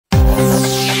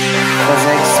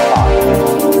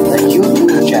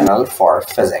channel for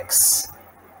physics.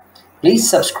 Please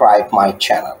subscribe my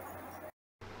channel.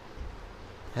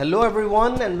 Hello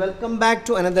everyone and welcome back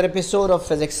to another episode of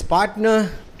Physics Partner.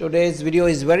 Today's video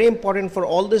is very important for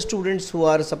all the students who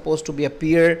are supposed to be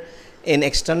appear in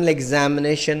external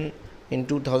examination in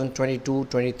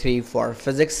 2022-23 for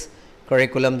physics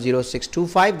curriculum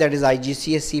 0625, that is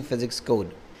IGCSE Physics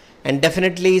code. And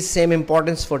definitely same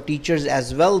importance for teachers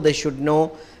as well. They should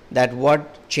know that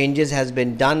what changes has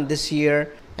been done this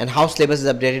year and how syllabus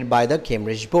is updated by the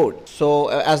Cambridge board. So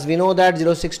as we know that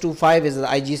 0625 is the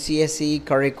IGCSE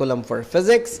curriculum for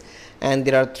physics, and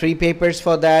there are 3 papers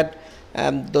for that.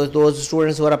 Those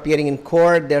students who are appearing in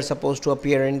core, they're supposed to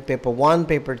appear in paper 1,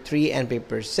 paper 3 and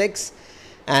paper 6,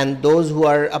 and those who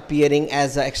are appearing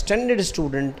as an extended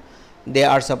student, they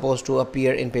are supposed to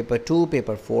appear in paper 2,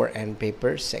 paper 4 and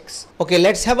paper 6. Okay,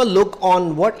 let's have a look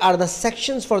on what are the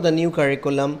sections for the new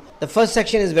curriculum. The first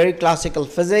section is very classical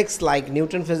physics, like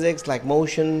Newton physics, like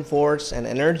motion, force and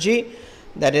energy.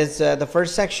 That is the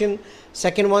first section.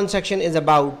 Second section is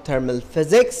about thermal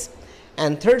physics,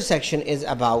 and third section is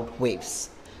about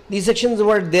waves. These sections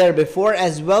were there before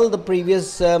as well, the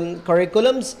previous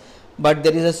curriculums, but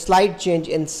there is a slight change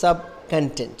in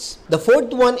contents. The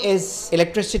fourth one is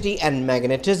electricity and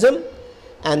magnetism,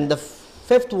 and the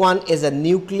fifth one is a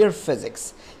nuclear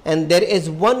physics, and there is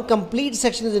one complete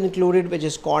section is included which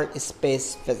is called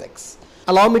space physics.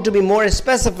 Allow me to be more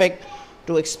specific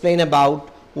to explain about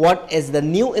what is the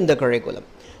new in the curriculum.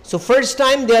 So first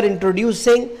time they are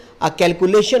introducing a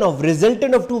calculation of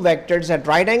resultant of 2 vectors at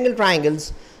right angle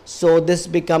triangles. So this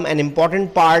become an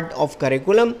important part of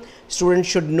curriculum. Students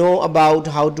should know about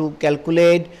how to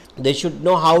calculate. They should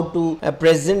know how to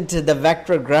present the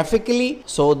vector graphically.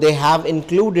 So they have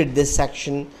included this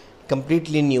section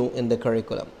completely new in the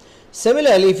curriculum.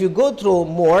 Similarly, if you go through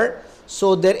more,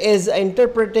 so there is an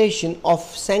interpretation of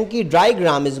Sankey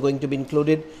diagram is going to be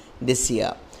included this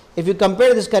year. If you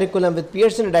compare this curriculum with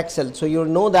Pearson and Excel, so you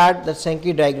know that the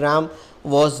Sankey diagram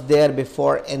was there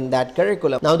before in that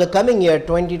curriculum. Now the coming year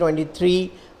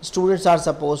 2023, students are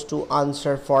supposed to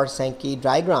answer for Sankey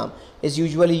diagram. Is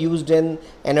usually used in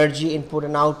energy input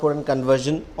and output and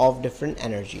conversion of different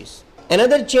energies.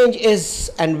 Another change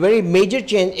is, and very major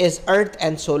change, is Earth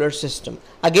and solar system.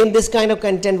 Again, this kind of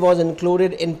content was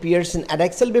included in Pearson and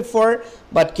Excel before,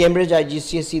 but Cambridge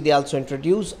IGCSE, they also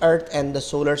introduced Earth and the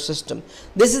solar system.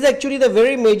 This is actually the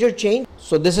very major change.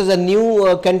 So this is a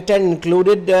new content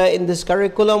included in this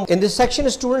curriculum. In this section,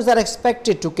 students are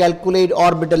expected to calculate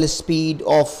orbital speed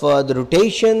of the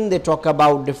rotation. They talk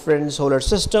about different solar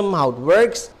system, how it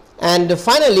works, and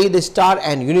finally the star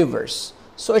and universe.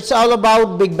 So it's all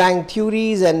about Big Bang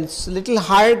theories, and it's little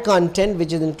higher content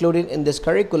which is included in this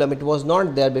curriculum. It was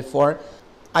not there before.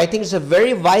 I think it's a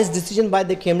very wise decision by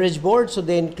the Cambridge board. So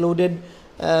they included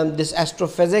this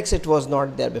astrophysics. It was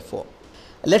not there before.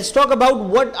 Let's talk about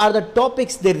what are the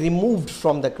topics they removed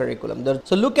from the curriculum.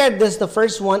 So look at this. The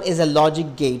first one is a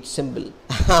logic gate symbol.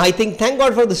 I think thank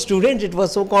God for the students. It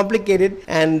was so complicated,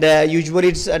 and usually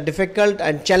it's a difficult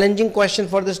and challenging question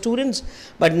for the students,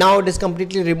 but now it is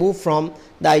completely removed from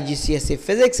the IGCSE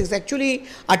physics. It's actually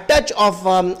a touch of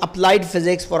applied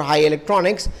physics for high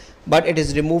electronics, but it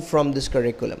is removed from this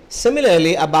curriculum.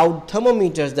 Similarly, about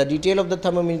thermometers, the detail of the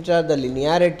thermometer, the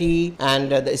linearity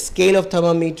and the scale of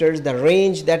thermometers, the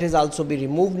range, that is also be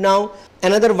removed now.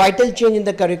 Another vital change in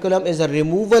the curriculum is a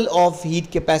removal of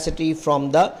heat capacity from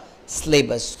the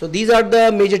syllabus. So these are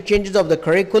the major changes of the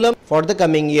curriculum for the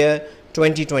coming year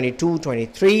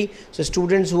 2022-23. So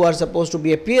students who are supposed to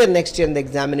be appear next year in the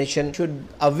examination should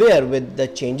aware with the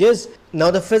changes. Now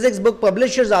the physics book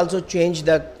publishers also changed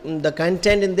the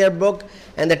content in their book,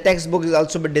 and the textbook is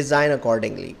also be designed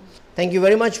accordingly. Thank you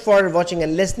very much for watching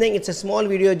and listening. It's a small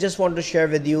video, just want to share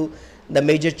with you the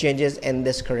major changes in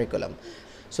this curriculum.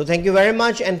 So thank you very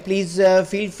much, and please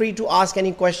feel free to ask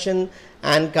any question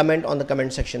and comment on the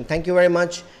comment section. Thank you very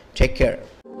much. Take care.